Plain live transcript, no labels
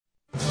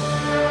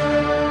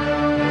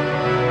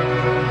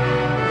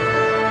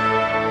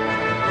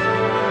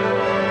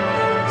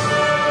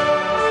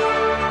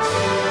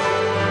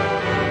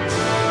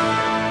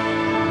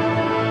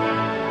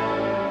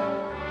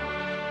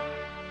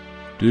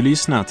Du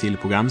lyssnar till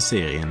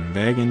programserien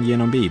Vägen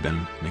genom Bibeln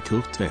med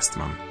Kurt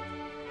Westman.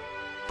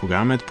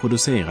 Programmet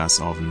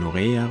produceras av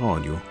Norea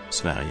Radio,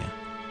 Sverige.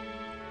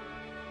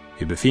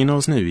 Vi befinner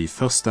oss nu i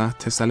första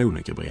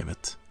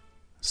Thessalonikerbrevet.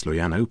 Slå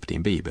gärna upp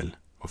din bibel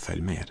och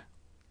följ med.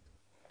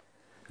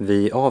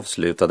 Vi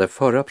avslutade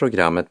förra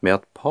programmet med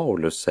att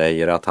Paulus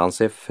säger att han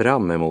ser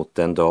fram emot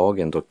den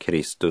dagen då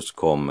Kristus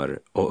kommer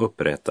och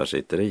upprättar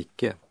sitt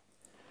rike.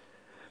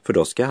 För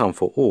då ska han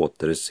få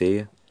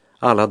återse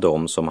alla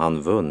de som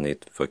han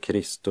vunnit för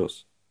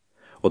Kristus.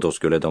 Och då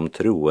skulle de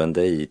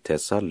troende i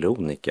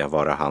Thessalonika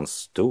vara hans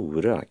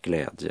stora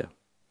glädje.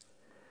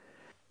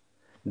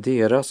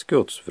 Deras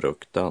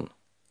gudsfruktan,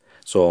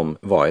 som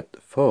var ett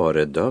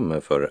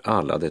föredöme för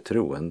alla de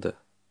troende,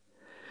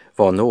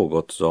 var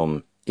något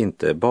som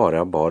inte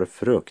bara bar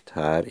frukt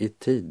här i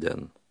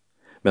tiden,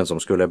 men som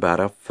skulle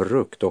bära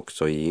frukt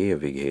också i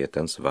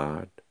evighetens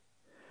värld.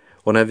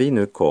 Och när vi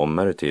nu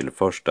kommer till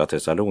första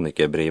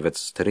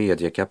Thessalonikerbrevets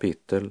 3:e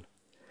kapitel,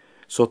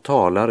 så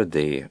talar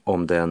det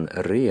om den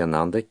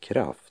renande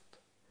kraft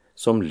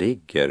som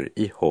ligger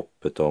i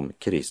hoppet om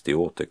Kristi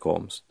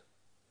återkomst.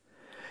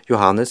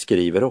 Johannes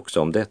skriver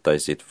också om detta i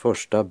sitt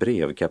första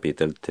brev,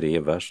 kapitel 3,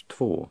 vers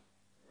 2.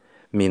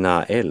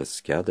 Mina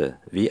älskade,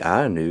 vi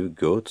är nu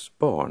Guds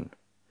barn,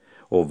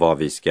 och vad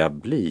vi ska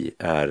bli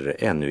är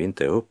ännu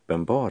inte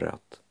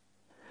uppenbarat.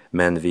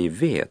 Men vi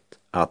vet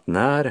att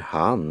när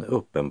han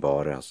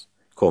uppenbaras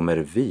kommer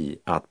vi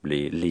att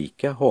bli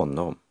lika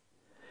honom,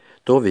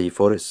 då vi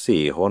får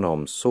se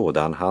honom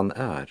sådan han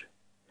är,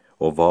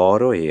 och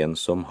var och en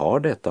som har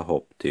detta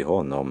hopp till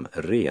honom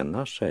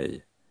renar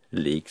sig,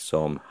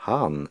 liksom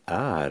han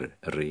är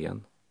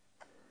ren.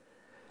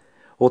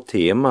 Och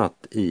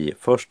temat i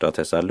första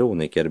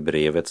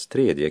Thessalonikerbrevets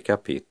 3:e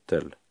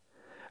kapitel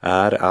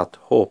är att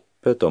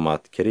hoppet om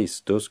att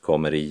Kristus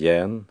kommer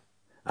igen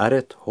är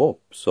ett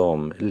hopp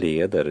som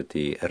leder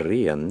till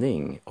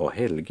rening och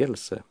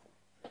helgelse.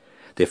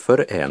 Det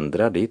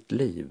förändrar ditt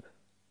liv.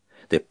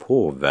 Det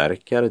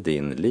påverkar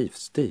din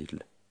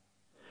livsstil.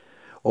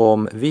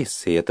 Om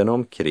vissheten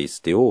om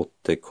Kristi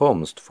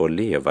återkomst får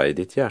leva i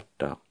ditt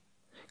hjärta,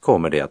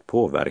 kommer det att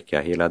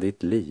påverka hela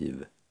ditt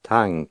liv,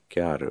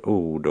 tankar,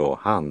 ord och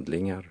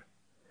handlingar.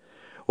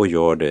 Och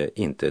gör det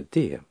inte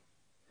det,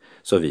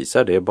 så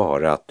visar det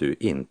bara att du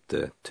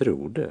inte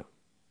tror det.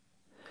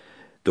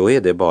 Då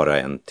är det bara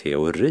en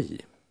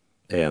teori,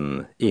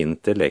 en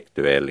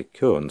intellektuell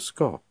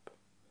kunskap,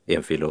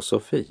 en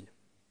filosofi.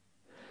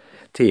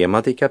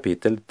 Temat i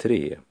kapitel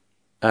 3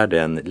 är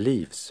den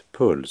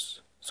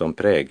livspuls som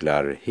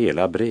präglar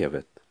hela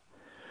brevet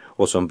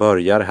och som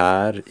börjar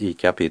här i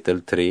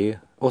kapitel 3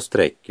 och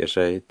sträcker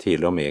sig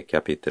till och med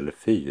kapitel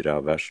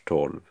 4, vers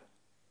 12.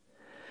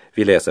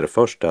 Vi läser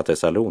första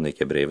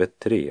Thessalonikerbrevet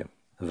 3,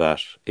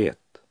 vers 1.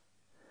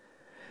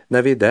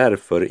 När vi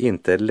därför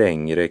inte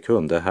längre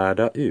kunde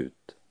härda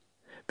ut,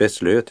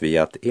 beslöt vi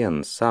att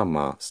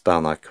ensamma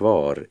stanna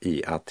kvar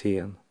i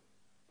Aten.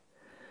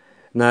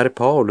 När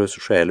Paulus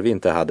själv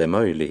inte hade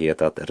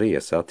möjlighet att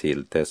resa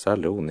till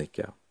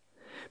Thessalonika,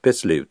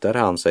 beslutar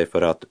han sig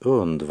för att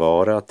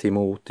undvara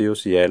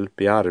Timoteus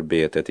hjälp i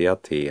arbetet i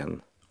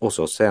Aten och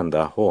så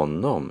sända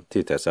honom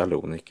till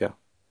Thessalonika.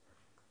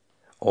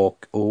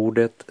 Och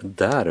ordet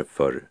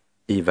därför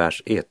i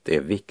vers 1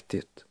 är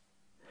viktigt,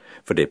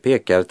 för det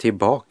pekar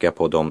tillbaka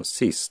på de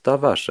sista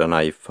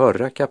verserna i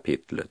förra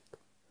kapitlet,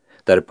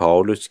 där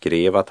Paulus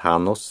skrev att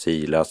han och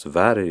Silas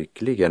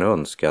verkligen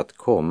önskat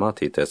komma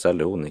till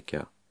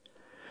Thessalonika.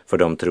 För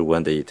de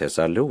troende i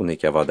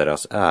Thessalonika var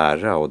deras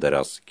ära och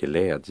deras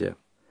glädje.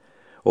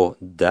 Och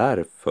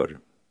därför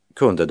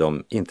kunde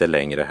de inte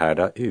längre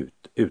härda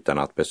ut utan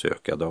att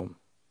besöka dem.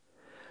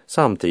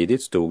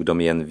 Samtidigt stod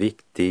de i en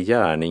viktig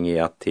gärning i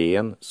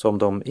Aten som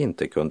de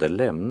inte kunde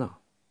lämna.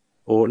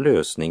 Och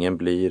lösningen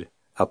blir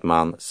att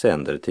man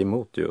sänder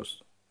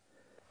Timoteus.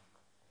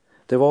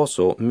 Det var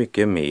så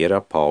mycket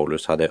mera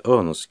Paulus hade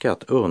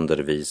önskat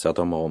undervisa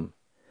dem om,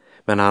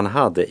 men han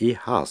hade i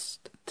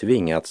hast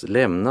tvingats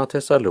lämna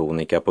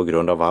Thessalonika på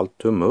grund av allt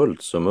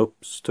tumult som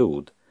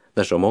uppstod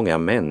när så många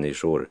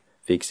människor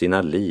fick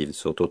sina liv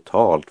så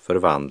totalt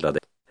förvandlade.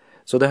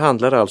 Så det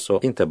handlar alltså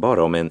inte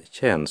bara om en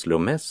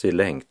känslomässig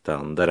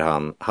längtan där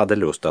han hade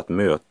lust att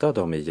möta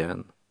dem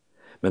igen,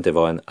 men det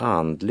var en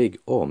andlig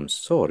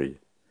omsorg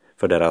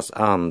för deras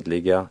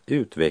andliga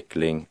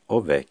utveckling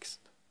och växt.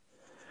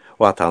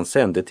 Och att han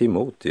sände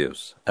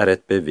Timoteus är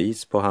ett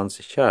bevis på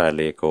hans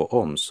kärlek och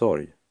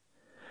omsorg,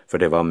 för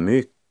det var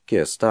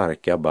mycket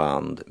starka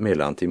band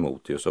mellan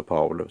Timoteus och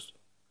Paulus.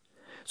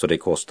 Så det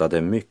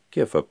kostade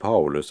mycket för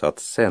Paulus att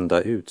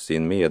sända ut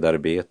sin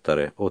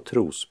medarbetare och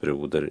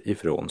trosbroder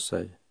ifrån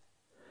sig.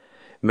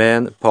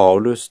 Men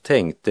Paulus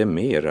tänkte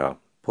mera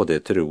på det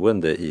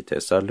troende i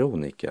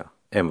Thessalonika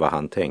än vad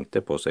han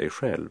tänkte på sig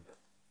själv.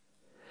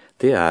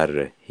 Det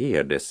är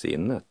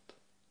herdesinnet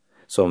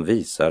som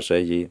visar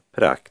sig i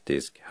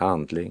praktisk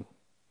handling.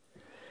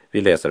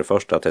 Vi läser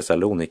första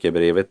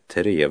Thessalonikerbrevet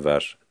 3,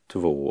 vers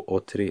 2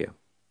 och 3.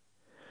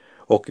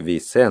 Och vi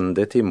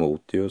sände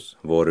Timoteus,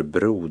 vår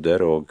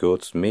broder och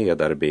Guds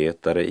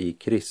medarbetare i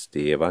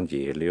Kristi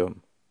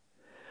evangelium,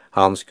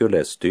 Han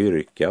skulle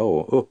styrka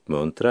och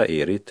uppmuntra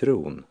er i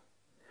tron,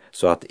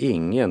 så att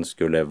ingen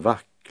skulle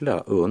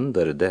vackla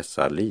under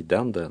dessa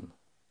lidanden.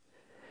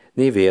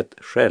 Ni vet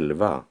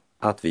själva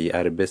att vi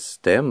är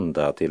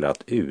bestämda till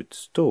att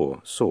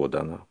utstå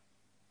sådana.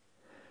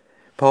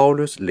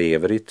 Paulus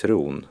lever i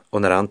tron,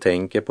 och när han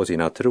tänker på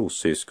sina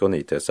trossyskon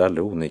i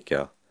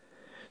Thessalonika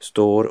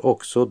står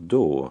också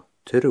då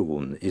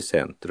tron i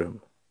centrum.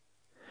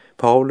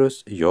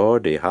 Paulus gör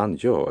det han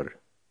gör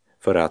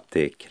för att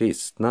de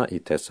kristna i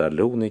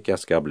Thessalonika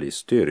ska bli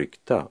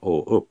styrkta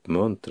och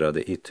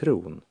uppmuntrade i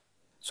tron,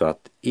 så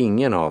att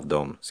ingen av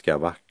dem ska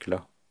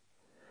vackla.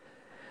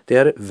 Det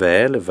är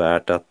väl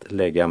värt att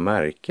lägga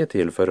märke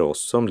till för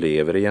oss som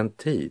lever i en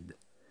tid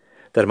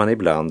där man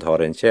ibland har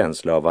en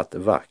känsla av att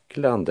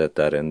vacklandet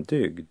är en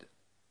dygd.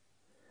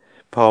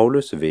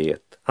 Paulus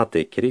vet att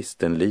det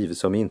kristenliv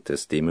som inte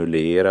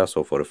stimuleras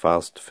och får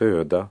fast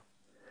föda,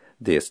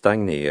 det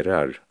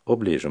stagnerar och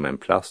blir som en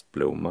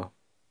plastblomma.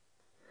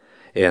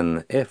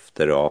 En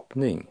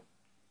efterapning,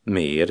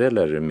 mer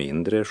eller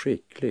mindre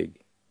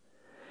skicklig,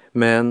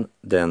 men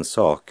den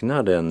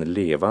saknar den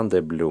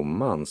levande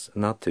blommans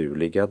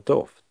naturliga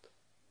doft,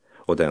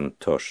 och den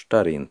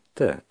törstar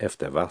inte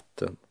efter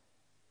vatten.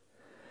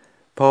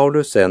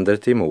 Paulus sänder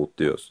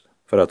Timoteus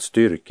för att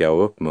styrka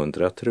och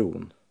uppmuntra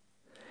tron.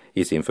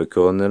 I sin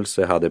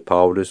förkunnelse hade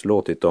Paulus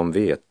låtit dem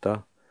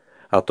veta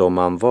att om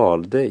man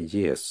valde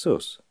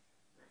Jesus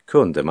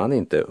kunde man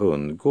inte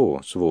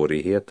undgå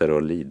svårigheter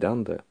och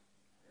lidande.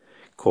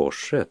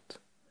 Korset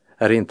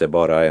är inte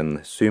bara en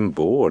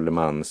symbol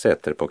man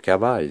sätter på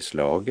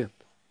kavajslaget,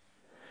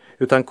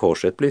 utan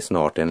korset blir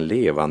snart en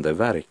levande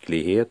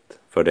verklighet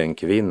för den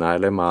kvinna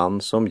eller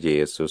man som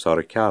Jesus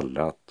har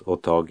kallat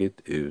och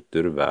tagit ut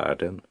ur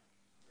världen.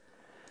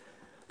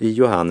 I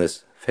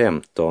Johannes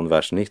 15,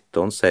 vers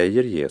 19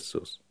 säger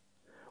Jesus: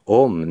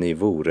 om ni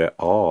vore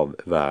av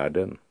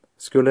världen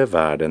skulle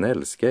världen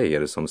älska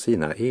er som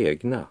sina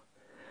egna,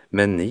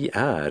 men ni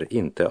är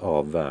inte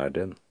av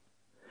världen,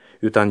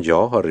 utan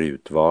jag har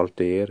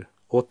utvalt er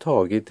och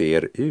tagit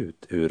er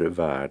ut ur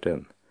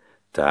världen.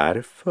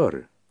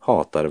 Därför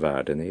hatar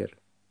världen er.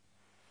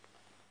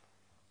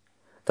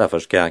 Därför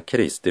ska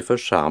Kristi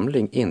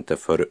församling inte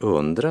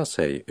förundra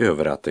sig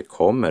över att det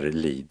kommer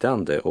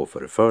lidande och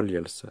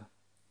förföljelse.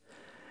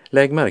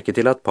 Lägg märke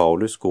till att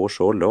Paulus går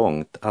så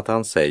långt att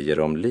han säger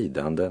om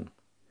lidanden: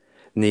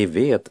 ni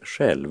vet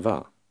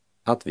själva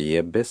att vi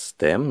är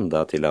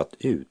bestämda till att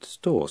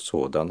utstå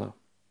sådana.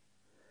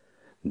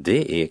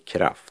 Det är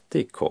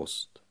kraftig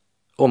kost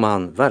om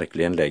man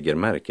verkligen lägger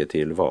märke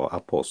till vad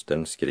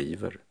aposteln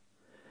skriver.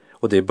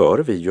 Och det bör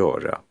vi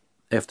göra,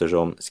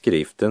 eftersom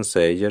skriften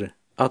säger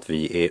att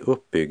vi är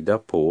uppbyggda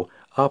på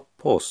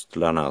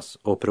apostlarnas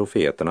och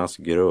profeternas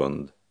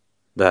grund,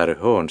 där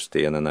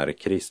hörnstenen är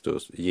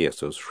Kristus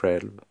Jesus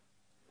själv.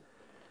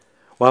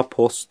 Och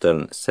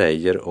aposteln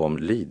säger om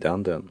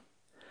lidanden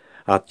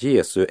att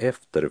Jesu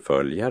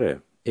efterföljare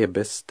är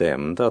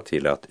bestämda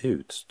till att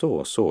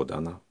utstå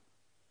sådana.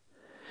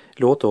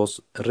 Låt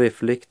oss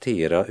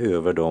reflektera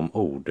över de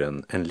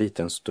orden en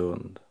liten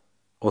stund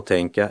och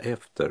tänka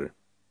efter.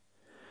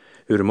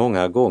 Hur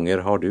många gånger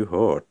har du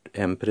hört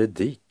en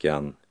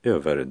predikan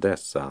över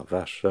dessa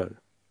verser?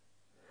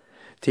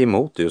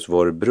 Timoteus,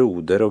 vår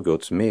broder och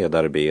Guds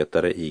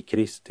medarbetare i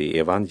Kristi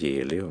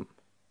evangelium,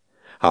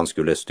 han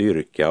skulle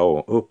styrka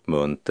och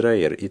uppmuntra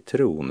er i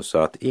tron så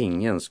att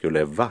ingen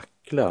skulle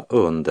vackla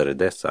under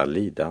dessa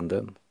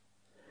lidanden.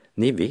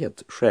 Ni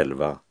vet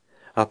själva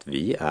att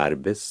vi är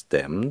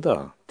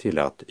bestämda till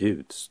att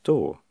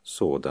utstå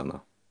sådana.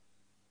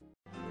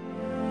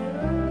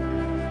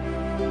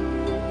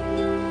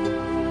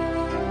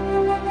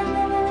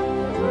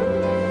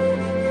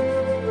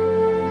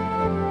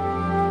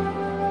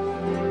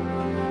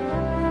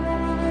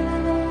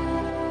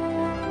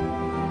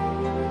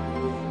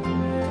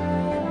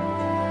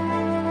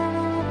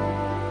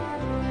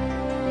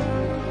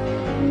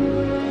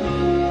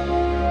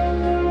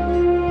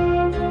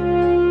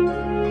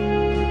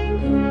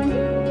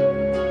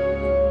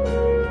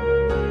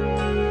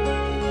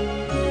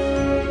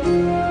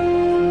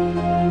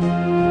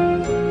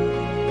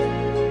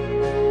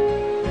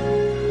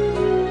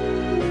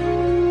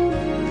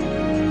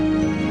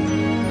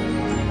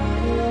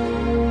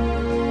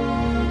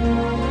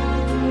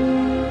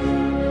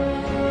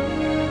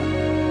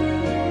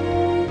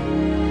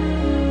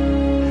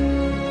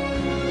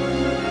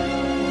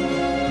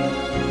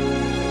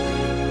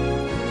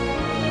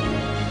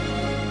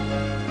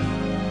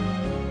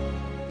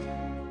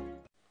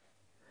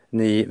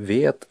 Ni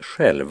vet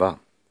själva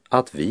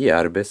att vi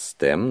är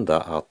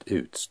bestämda att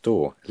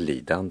utstå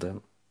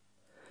lidanden.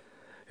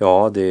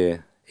 Ja,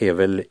 det är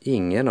väl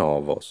ingen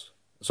av oss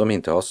som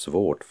inte har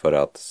svårt för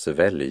att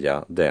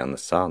svälja den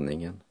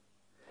sanningen.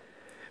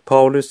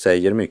 Paulus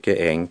säger mycket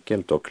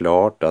enkelt och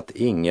klart att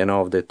ingen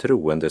av de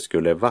troende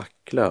skulle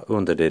vackla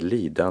under de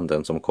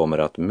lidanden som kommer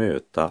att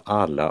möta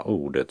alla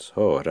ordets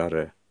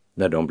hörare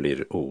när de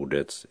blir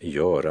ordets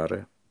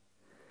görare.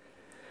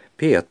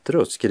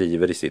 Petrus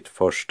skriver i sitt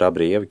första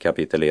brev,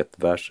 kapitel 1,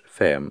 vers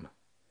 5: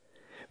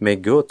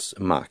 med Guds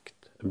makt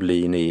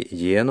blir ni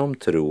genom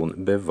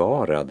tron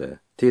bevarade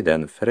till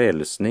den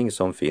frälsning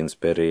som finns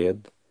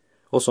beredd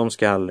och som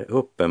skall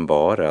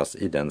uppenbaras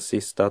i den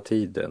sista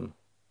tiden.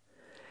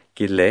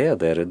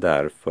 Gläd er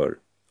därför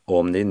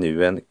om ni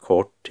nu en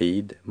kort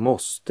tid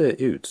måste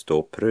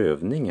utstå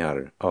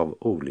prövningar av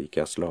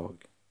olika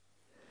slag.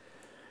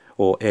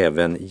 Och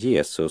även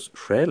Jesus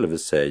själv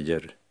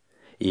säger: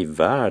 i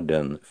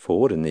världen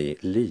får ni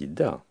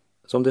lida,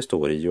 som det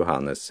står i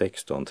Johannes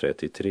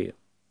 16:33.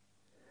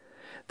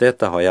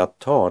 Detta har jag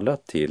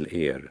talat till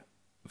er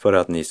för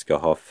att ni ska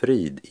ha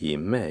frid i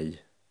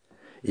mig.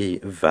 I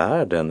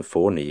världen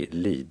får ni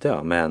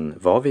lida, men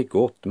var vid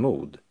gott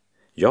mod.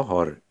 Jag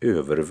har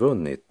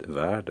övervunnit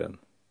världen.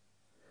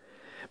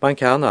 Man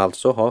kan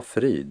alltså ha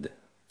frid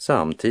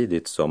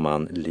samtidigt som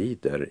man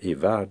lider i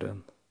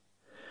världen.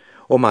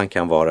 Och man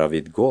kan vara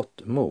vid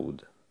gott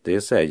mod,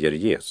 det säger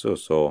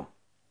Jesus, och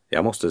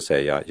jag måste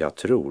säga, jag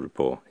tror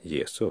på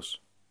Jesus.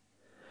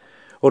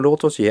 Och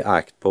låt oss ge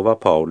akt på vad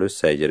Paulus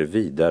säger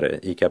vidare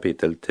i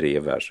kapitel 3,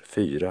 vers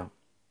 4.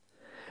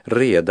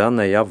 Redan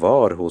när jag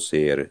var hos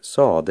er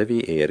sade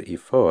vi er i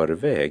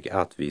förväg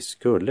att vi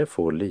skulle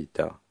få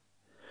lida.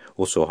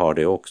 Och så har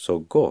det också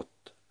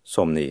gått,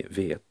 som ni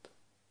vet.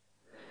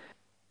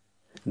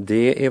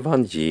 Det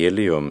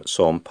evangelium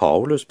som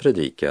Paulus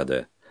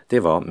predikade, det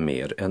var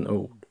mer än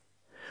ord.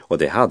 Och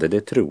det hade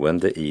de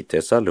troende i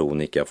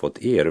Thessalonika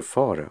fått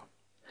erfara,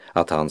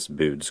 att hans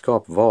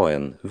budskap var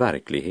en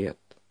verklighet.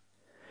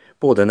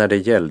 Både när det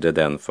gällde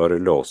den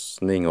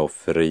förlossning och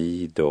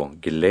frid och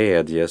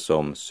glädje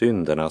som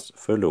syndernas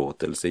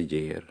förlåtelse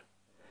ger,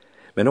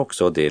 men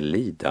också det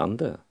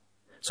lidande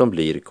som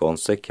blir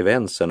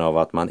konsekvensen av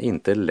att man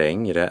inte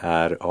längre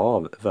är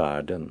av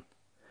världen,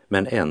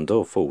 men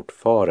ändå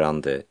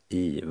fortfarande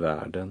i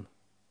världen.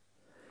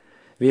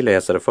 Vi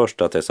läser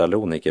första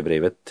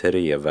Thessalonikerbrevet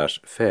 3,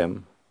 vers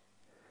 5.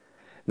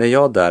 När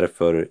jag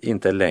därför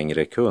inte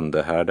längre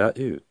kunde härda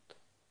ut,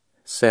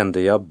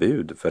 sände jag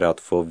bud för att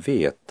få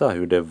veta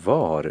hur det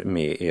var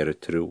med er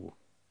tro.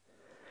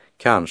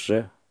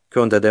 Kanske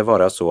kunde det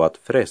vara så att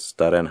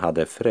frestaren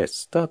hade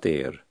frestat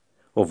er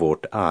och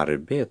vårt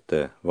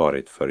arbete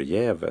varit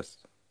förgäves.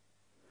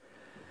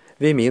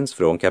 Vi minns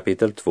från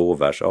kapitel 2,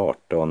 vers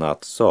 18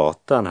 att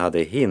Satan hade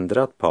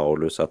hindrat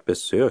Paulus att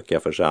besöka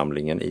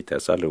församlingen i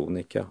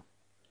Thessalonika.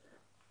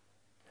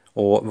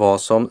 Och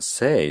vad som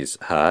sägs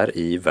här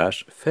i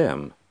vers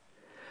 5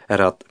 är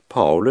att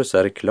Paulus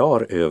är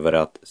klar över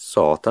att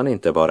Satan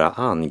inte bara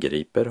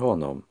angriper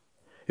honom,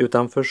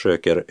 utan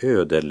försöker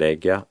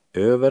ödelägga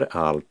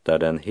överallt där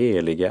den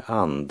helige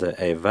ande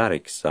är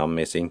verksam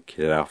med sin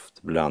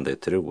kraft bland de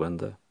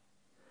troende.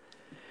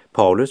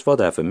 Paulus var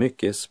därför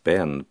mycket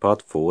spänd på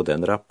att få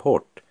den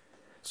rapport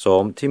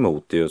som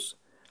Timoteus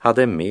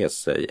hade med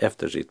sig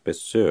efter sitt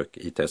besök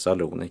i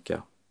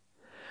Thessalonika.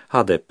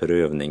 Hade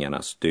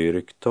prövningarna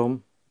styrkt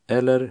dem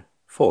eller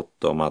fått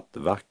dem att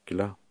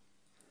vackla?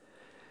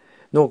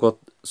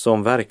 Något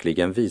som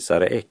verkligen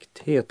visar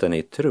äktheten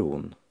i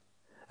tron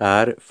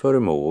är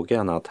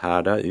förmågan att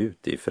härda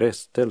ut i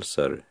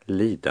frestelser,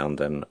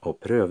 lidanden och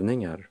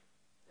prövningar.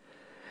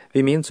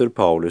 Vi minns hur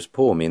Paulus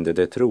påminde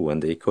de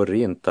troende i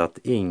Korint att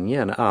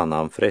ingen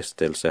annan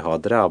frestelse har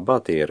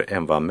drabbat er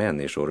än vad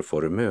människor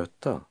får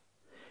möta.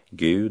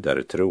 Gud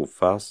är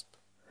trofast.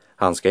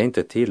 Han ska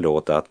inte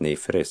tillåta att ni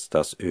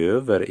frestas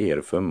över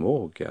er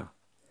förmåga,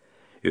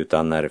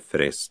 utan när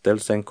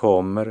frestelsen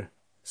kommer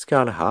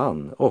skall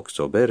han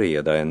också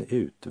bereda en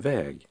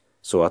utväg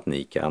så att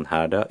ni kan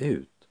härda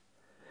ut,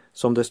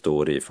 som det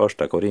står i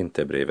första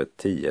Korinthierbrevet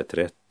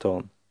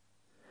 10:13.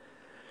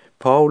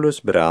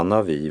 Paulus brann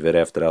av iver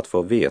efter att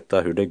få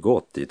veta hur det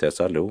gått i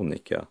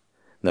Thessalonika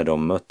när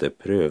de mötte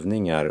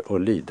prövningar och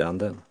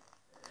lidanden.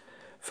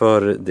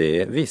 För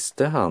det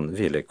visste han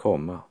ville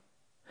komma,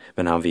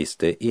 men han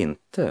visste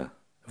inte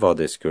vad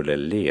det skulle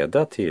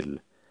leda till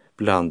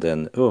bland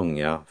den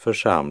unga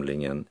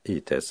församlingen i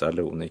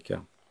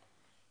Thessalonika.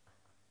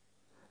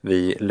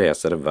 Vi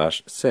läser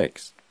vers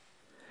 6.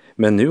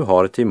 Men nu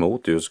har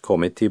Timoteus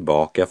kommit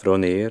tillbaka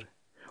från er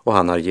och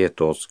han har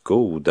gett oss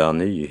goda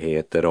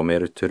nyheter om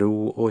er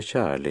tro och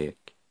kärlek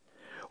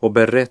och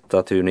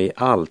berättat hur ni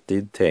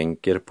alltid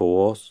tänker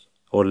på oss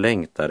och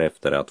längtar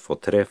efter att få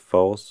träffa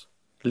oss,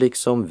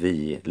 liksom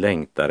vi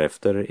längtar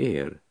efter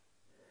er.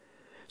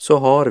 Så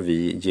har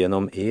vi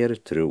genom er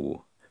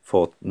tro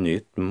fått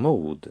nytt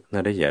mod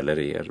när det gäller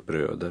er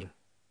bröder.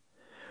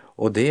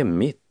 Och det är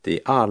mitt i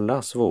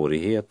alla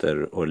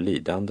svårigheter och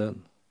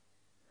lidanden.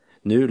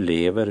 Nu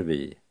lever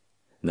vi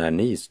när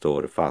ni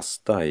står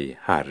fasta i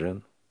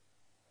Herren.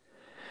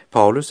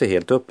 Paulus är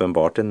helt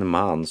uppenbart en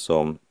man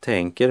som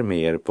tänker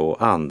mer på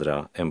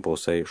andra än på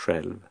sig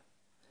själv.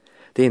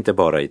 Det är inte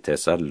bara i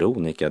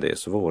Thessalonika det är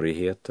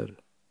svårigheter.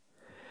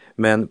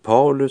 Men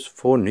Paulus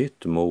får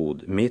nytt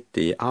mod mitt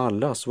i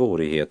alla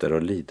svårigheter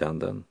och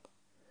lidanden.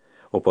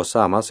 Och på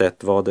samma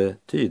sätt var det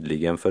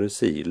tydligen för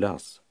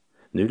Silas.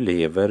 Nu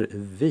lever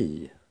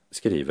vi,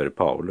 skriver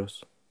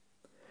Paulus.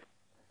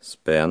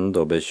 Spänd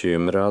och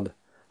bekymrad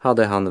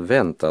hade han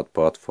väntat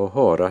på att få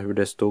höra hur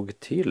det stod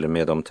till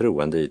med de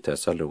troende i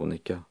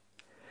Thessalonika.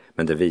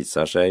 Men det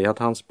visar sig att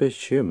hans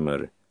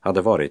bekymmer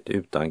hade varit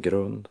utan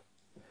grund.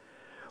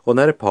 Och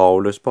när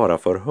Paulus bara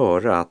får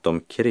höra att de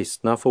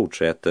kristna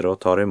fortsätter och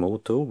tar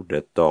emot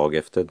ordet dag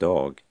efter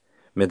dag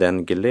med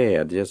den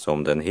glädje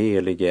som den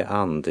helige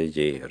ande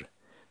ger,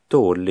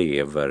 då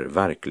lever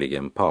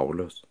verkligen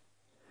Paulus.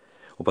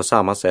 Och på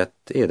samma sätt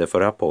är det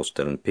för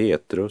aposteln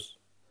Petrus.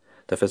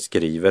 Därför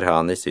skriver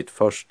han i sitt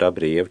första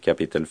brev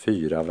kapitel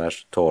 4,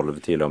 vers 12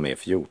 till och med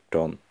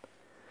 14.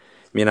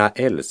 Mina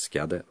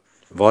älskade,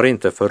 var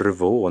inte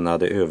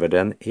förvånade över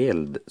den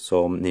eld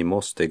som ni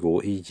måste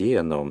gå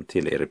igenom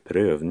till er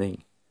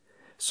prövning,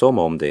 som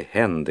om det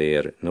hände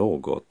er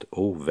något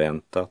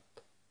oväntat.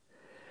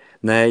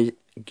 Nej,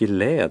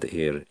 gläd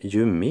er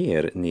ju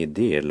mer ni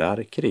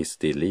delar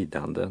Kristi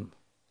lidanden.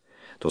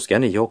 Då ska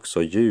ni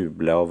också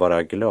jubla och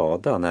vara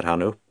glada när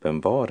han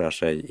uppenbarar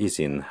sig i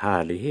sin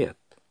härlighet.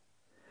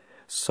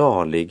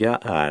 Saliga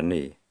är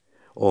ni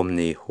om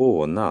ni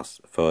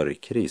hånas för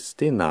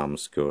Kristi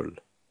namns skull,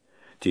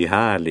 ty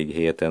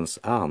härlighetens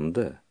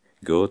ande,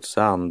 Guds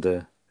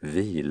ande,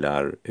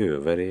 vilar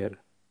över er.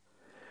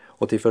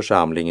 Och till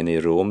församlingen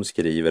i Rom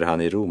skriver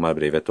han i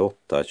Romarbrevet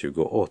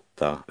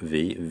 8:28,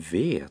 vi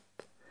vet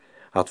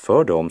att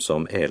för dem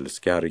som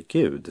älskar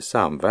Gud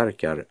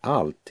samverkar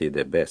allt till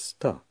det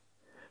bästa,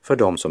 för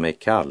dem som är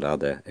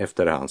kallade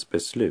efter hans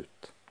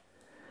beslut.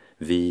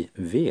 Vi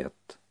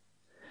vet.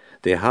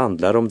 Det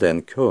handlar om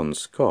den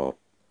kunskap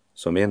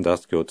som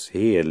endast Guds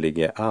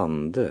helige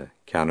ande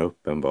kan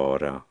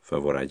uppenbara för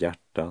våra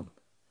hjärtan.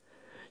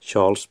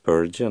 Charles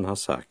Spurgeon har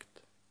sagt,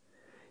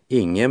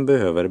 ingen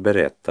behöver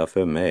berätta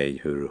för mig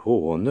hur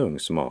honung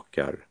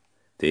smakar,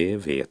 det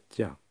vet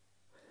jag.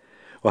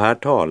 Och här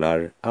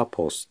talar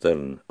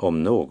aposteln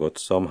om något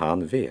som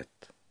han vet.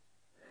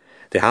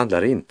 Det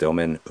handlar inte om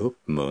en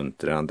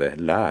uppmuntrande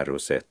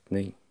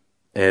lärosättning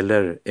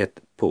eller ett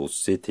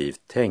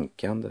positivt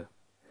tänkande.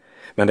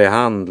 Men det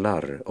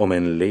handlar om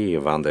en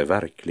levande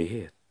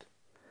verklighet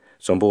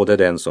som både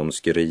den som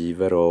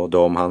skriver och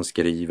de han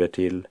skriver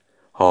till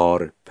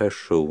har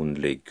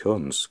personlig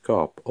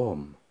kunskap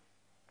om.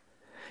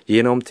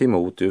 Genom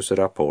Timoteus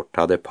rapport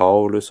hade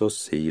Paulus och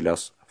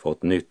Silas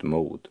fått nytt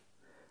mod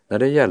när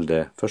det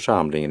gällde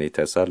församlingen i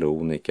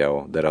Thessalonika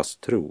och deras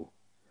tro.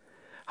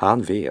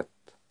 Han vet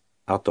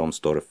att de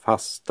står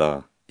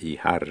fasta i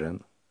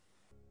Herren.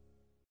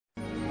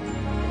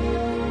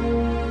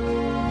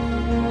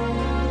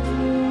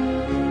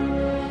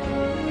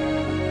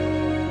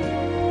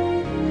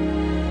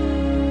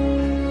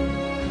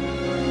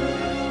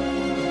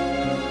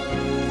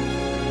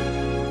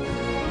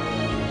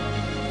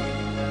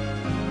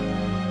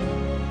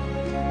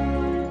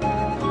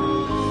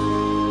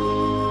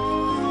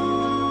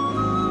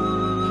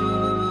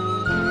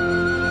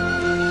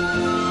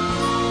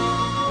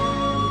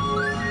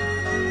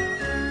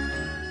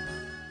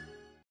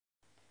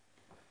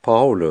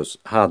 Paulus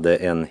hade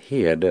en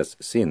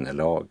herdes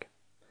sinnelag.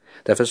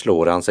 Därför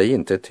slår han sig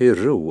inte till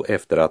ro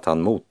efter att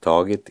han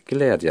mottagit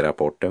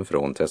glädjerapporten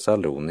från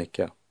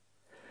Thessalonika.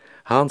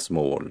 Hans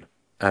mål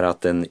är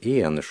att den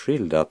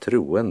enskilda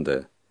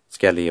troende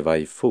ska leva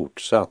i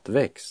fortsatt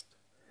växt.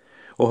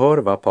 Och hör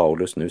vad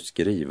Paulus nu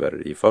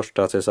skriver i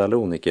första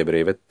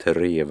Thessalonikerbrevet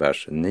 3,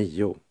 vers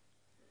 9.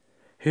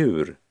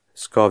 Hur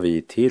ska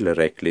vi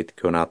tillräckligt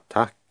kunna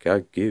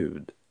tacka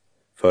Gud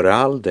för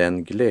all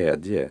den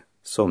glädje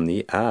som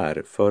ni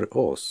är för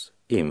oss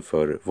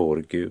inför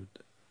vår Gud?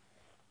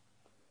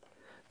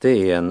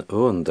 Det är en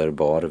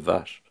underbar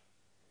vers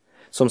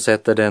som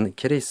sätter den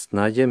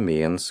kristna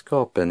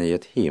gemenskapen i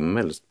ett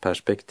himmelskt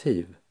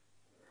perspektiv.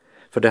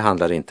 För det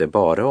handlar inte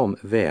bara om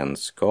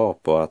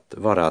vänskap och att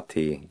vara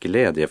till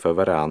glädje för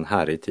varann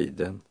här i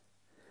tiden.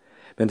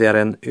 Men det är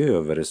en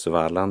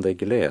översvallande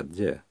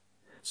glädje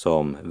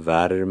som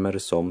värmer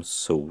som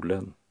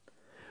solen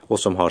och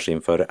som har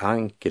sin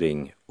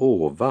förankring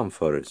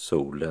ovanför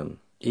solen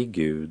i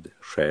Gud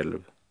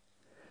själv.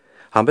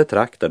 Han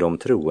betraktar de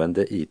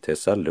troende i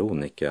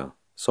Thessalonika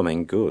som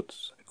en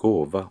Guds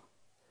gåva.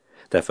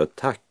 Därför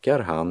tackar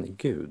han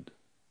Gud.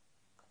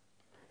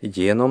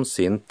 Genom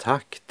sin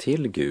tack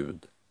till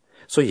Gud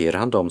så ger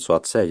han dem så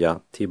att säga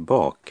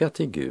tillbaka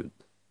till Gud.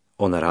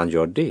 Och när han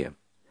gör det,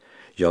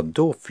 ja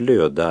då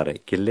flödar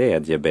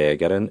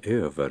glädjebägaren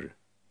över.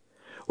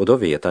 Och då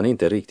vet han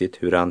inte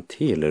riktigt hur han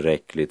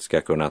tillräckligt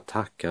ska kunna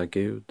tacka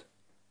Gud.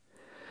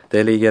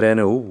 Det ligger en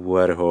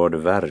oerhörd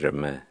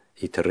värme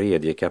i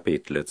 3:e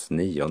kapitlets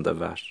 9:e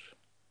vers.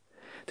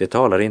 Det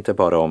talar inte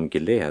bara om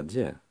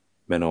glädje,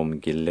 men om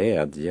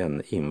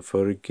glädjen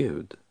inför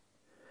Gud.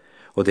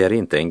 Och det är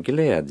inte en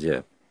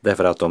glädje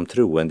därför att de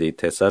troende i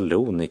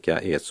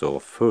Thessalonika är så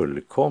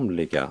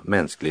fullkomliga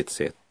mänskligt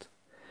sett,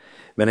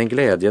 men en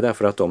glädje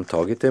därför att de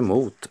tagit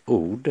emot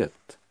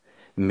ordet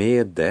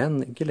med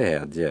den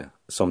glädje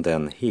som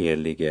den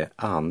helige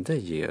ande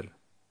ger.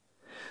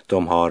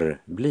 De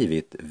har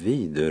blivit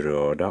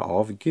vidrörda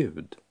av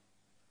Gud,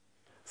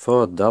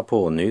 födda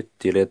på nytt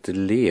till ett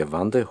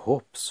levande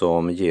hopp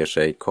som ger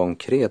sig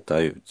konkreta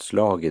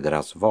utslag i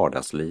deras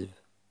vardagsliv.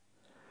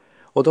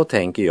 Och då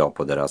tänker jag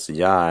på deras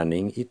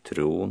gärning i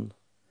tron,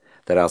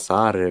 deras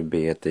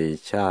arbete i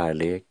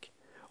kärlek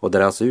och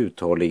deras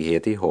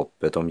uthållighet i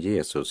hoppet om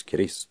Jesus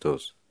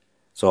Kristus,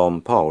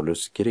 som Paulus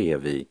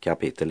skrev i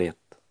kapitel 1.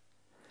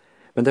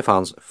 Men det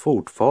fanns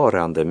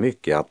fortfarande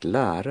mycket att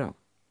lära.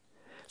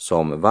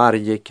 Som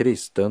varje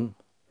kristen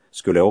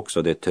skulle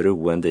också de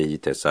troende i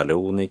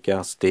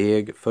Thessalonika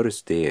steg för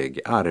steg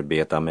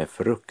arbeta med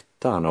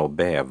fruktan och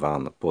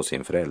bävan på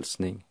sin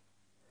frälsning.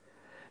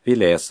 Vi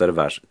läser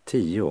vers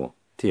 10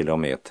 till och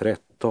med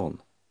 13.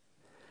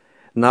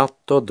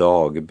 Natt och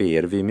dag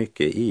ber vi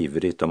mycket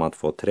ivrigt om att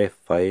få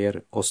träffa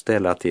er och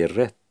ställa till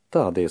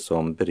rätta det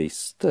som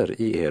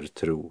brister i er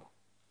tro.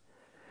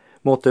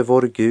 Måtte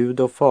vår Gud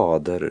och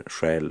Fader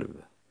själv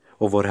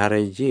och vår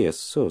Herre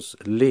Jesus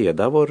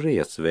leda vår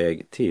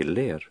resväg till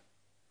er.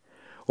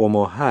 Och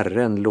må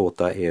Herren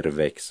låta er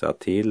växa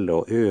till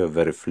och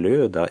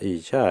överflöda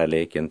i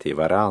kärleken till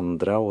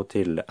varandra och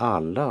till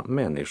alla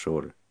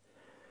människor,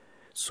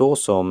 så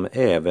som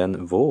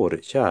även vår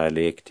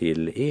kärlek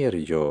till er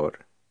gör,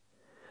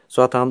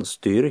 så att han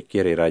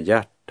styrker era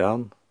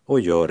hjärtan och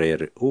gör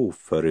er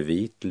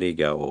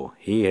oförvitliga och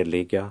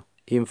heliga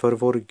inför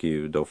vår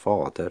Gud och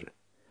Fader,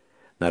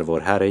 när vår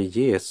Herre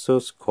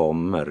Jesus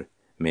kommer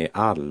med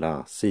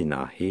alla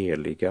sina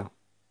heliga.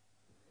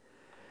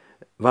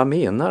 Vad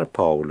menar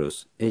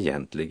Paulus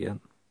egentligen?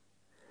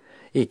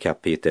 I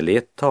kapitel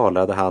 1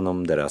 talade han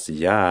om deras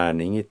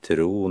gärning i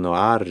tron och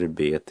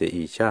arbete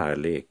i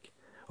kärlek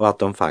och att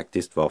de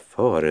faktiskt var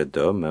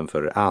föredömen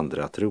för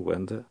andra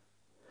troende.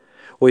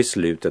 Och i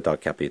slutet av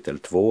kapitel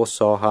 2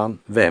 sa han: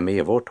 vem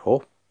är vårt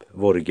hopp,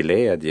 vår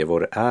glädje,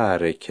 vår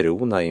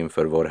ärekrona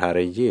inför vår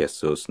Herre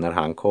Jesus när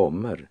han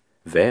kommer?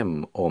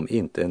 Vem om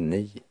inte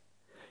ni?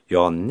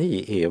 Ja,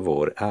 ni är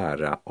vår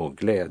ära och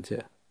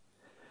glädje.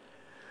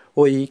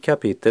 Och i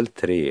kapitel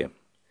 3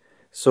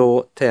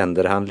 så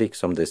tänder han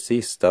liksom det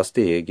sista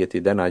steget i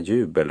denna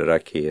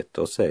jubelraket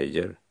och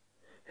säger: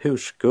 hur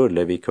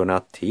skulle vi kunna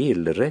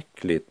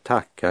tillräckligt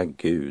tacka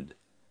Gud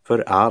för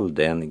all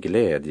den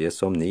glädje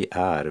som ni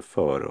är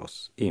för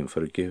oss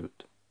inför Gud?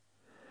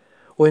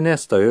 Och i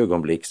nästa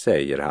ögonblick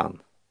säger han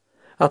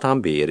att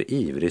han ber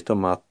ivrigt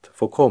om att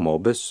få komma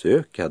och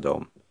besöka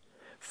dem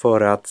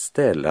för att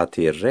ställa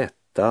till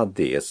rätta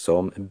det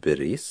som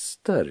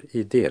brister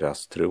i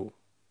deras tro.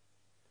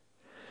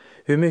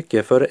 Hur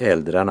mycket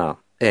föräldrarna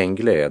än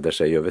gläder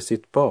sig över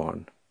sitt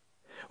barn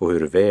och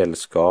hur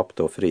välskapt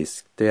och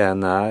friskt det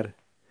än är,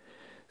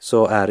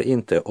 så är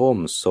inte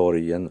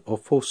omsorgen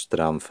och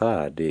fostran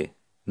färdig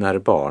när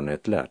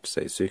barnet lärt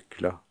sig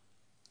cykla.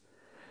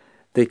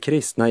 De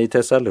kristna i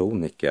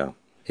Thessalonika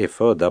är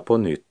födda på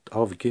nytt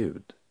av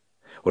Gud,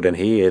 och den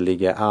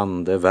helige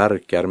ande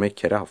verkar med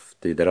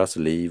kraft i deras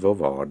liv och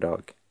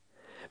vardag.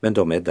 Men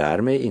de är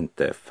därmed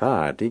inte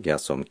färdiga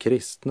som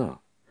kristna.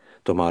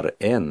 De har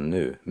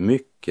ännu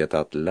mycket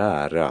att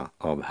lära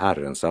av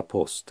Herrens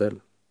apostel.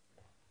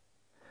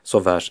 Så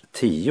vers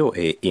 10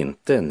 är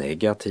inte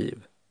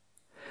negativ.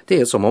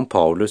 Det är som om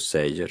Paulus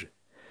säger: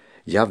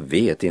 jag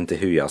vet inte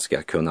hur jag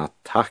ska kunna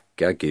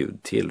tacka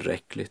Gud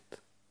tillräckligt.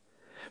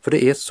 För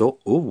det är så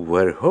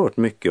oerhört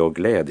mycket att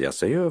glädja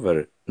sig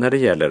över när det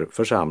gäller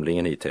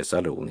församlingen i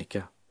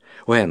Thessalonika.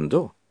 Och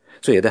ändå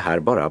så är det här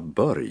bara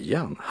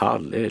början.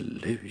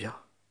 Halleluja!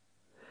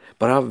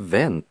 Bara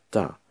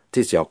vänta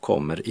tills jag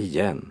kommer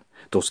igen.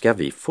 Då ska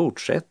vi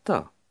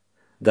fortsätta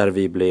där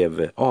vi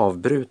blev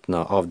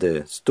avbrutna av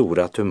det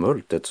stora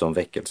tumultet som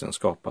väckelsen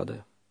skapade.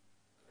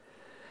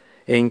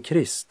 En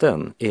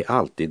kristen är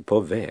alltid på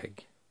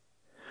väg,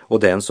 och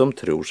den som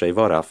tror sig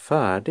vara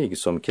färdig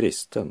som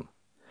kristen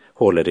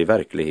håller i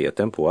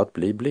verkligheten på att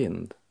bli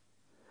blind.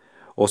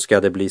 Och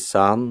ska det bli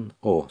sann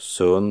och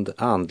sund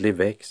andlig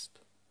växt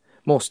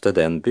måste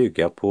den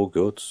bygga på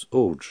Guds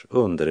ords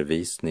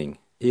undervisning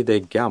i det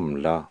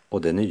gamla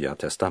och det nya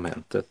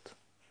testamentet.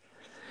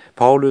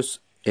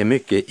 Paulus är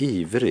mycket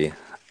ivrig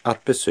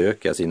att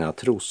besöka sina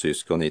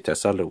trossyskon i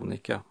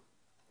Thessalonika.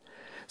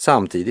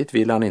 Samtidigt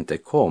vill han inte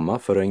komma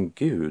förrän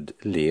Gud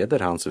leder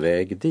hans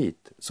väg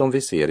dit, som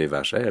vi ser i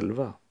vers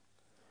 11.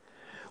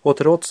 Och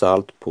trots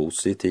allt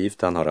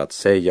positivt han har att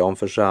säga om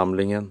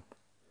församlingen,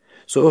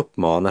 så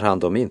uppmanar han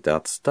dem inte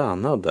att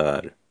stanna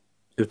där,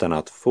 utan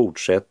att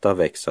fortsätta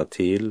växa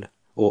till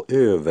och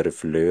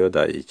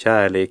överflöda i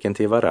kärleken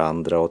till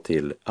varandra och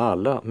till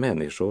alla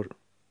människor.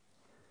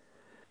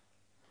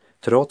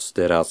 Trots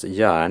deras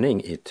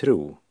gärning i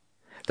tro,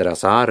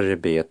 deras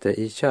arbete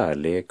i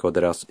kärlek och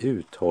deras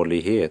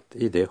uthållighet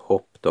i det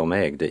hopp de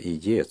ägde i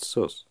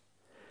Jesus,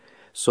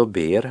 så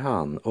ber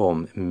han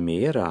om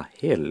mera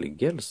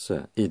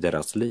helgelse i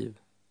deras liv.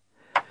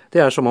 Det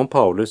är som om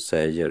Paulus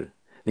säger: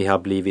 ni har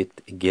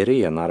blivit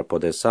grenar på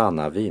det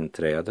sanna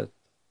vinträdet.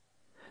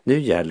 Nu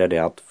gäller det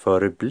att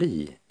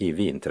förbli i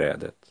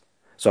vinträdet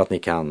så att ni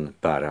kan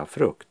bära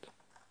frukt.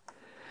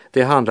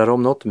 Det handlar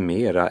om något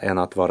mera än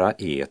att vara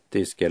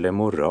etisk eller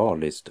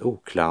moraliskt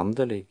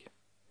oklanderlig.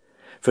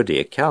 För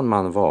det kan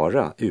man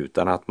vara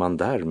utan att man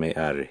därmed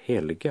är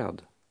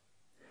helgad.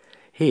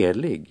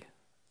 Helig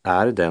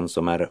är den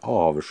som är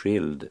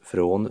avskild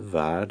från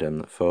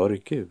världen för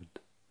Gud.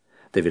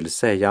 det vill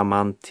säga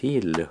man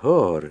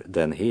tillhör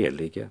den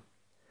helige,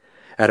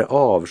 är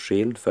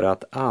avskild för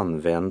att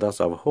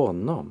användas av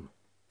honom.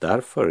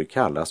 Därför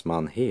kallas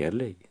man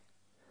helig.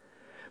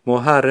 Må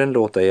Herren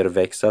låta er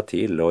växa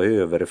till och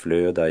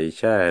överflöda i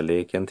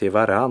kärleken till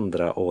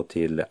varandra och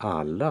till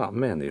alla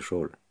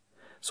människor,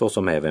 så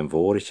som även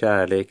vår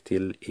kärlek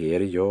till er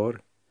gör,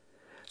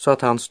 så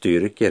att han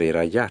styrker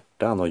era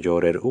hjärtan och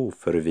gör er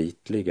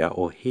oförvitliga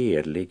och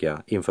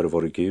heliga inför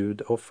vår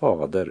Gud och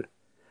Fader,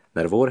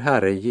 när vår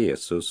Herre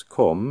Jesus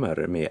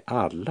kommer med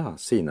alla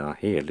sina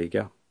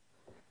heliga.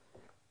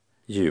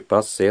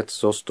 Djupast sett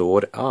så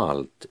står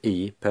allt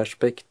i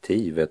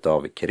perspektivet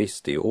av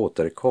Kristi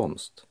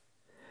återkomst,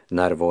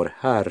 när vår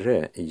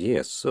Herre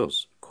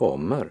Jesus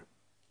kommer.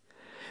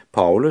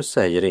 Paulus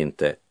säger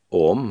inte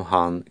om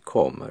han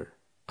kommer,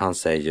 han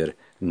säger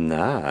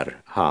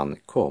när han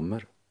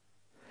kommer.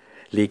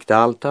 Likt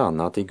allt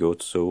annat i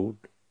Guds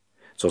ord,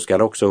 så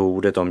skall också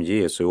ordet om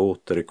Jesu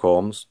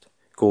återkomst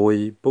gå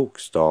i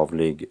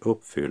bokstavlig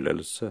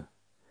uppfyllelse.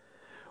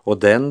 Och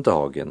den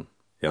dagen,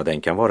 ja,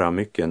 den kan vara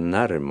mycket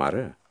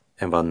närmare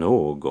än vad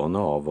någon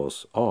av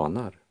oss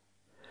anar.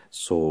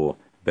 Så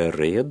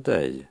bered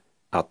dig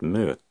att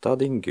möta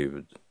din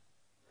Gud.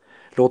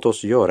 Låt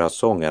oss göra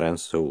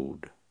sångarens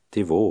ord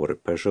till vår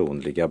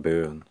personliga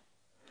bön.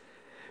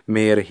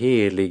 Mer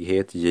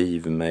helighet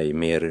giv mig,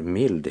 mer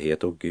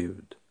mildhet och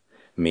Gud.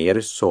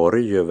 Mer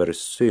sorg över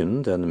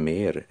synden,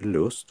 mer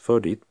lust för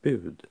ditt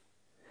bud.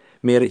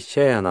 Mer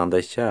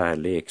tjänande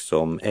kärlek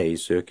som ej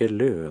söker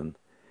lön.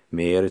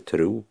 Mer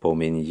tro på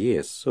min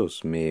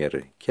Jesus,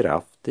 mer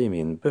kraft i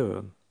min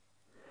bön.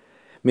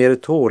 Mer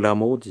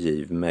tålamod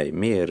giv mig,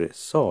 mer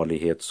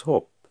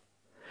salighetshopp.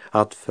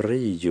 Att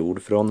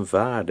frigjord från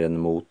världen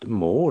mot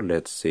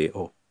målet se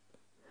upp.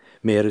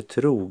 Mer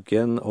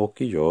trogen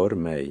och gör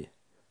mig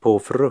på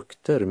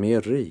frukter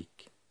mer rik.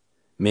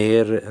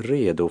 Mer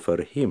redo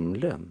för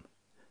himlen,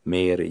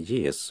 mer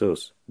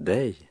Jesus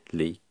dig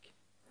lik.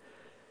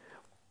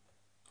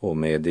 Och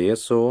med det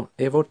så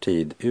är vår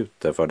tid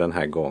ute för den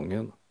här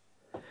gången.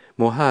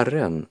 Må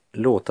Herren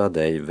låta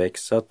dig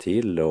växa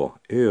till och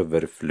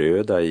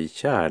överflöda i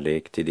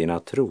kärlek till dina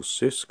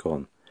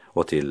trossyskon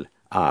och till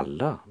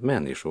alla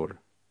människor.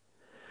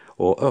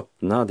 Och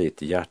öppna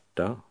ditt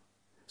hjärta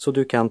så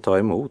du kan ta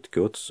emot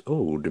Guds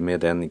ord med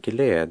den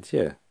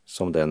glädje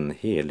som den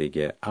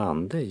helige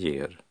Ande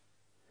ger.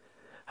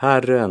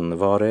 Herren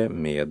vare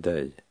med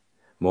dig,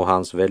 må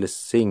hans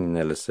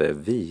välsignelse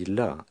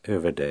vila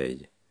över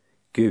dig.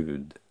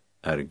 Gud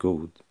är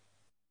god.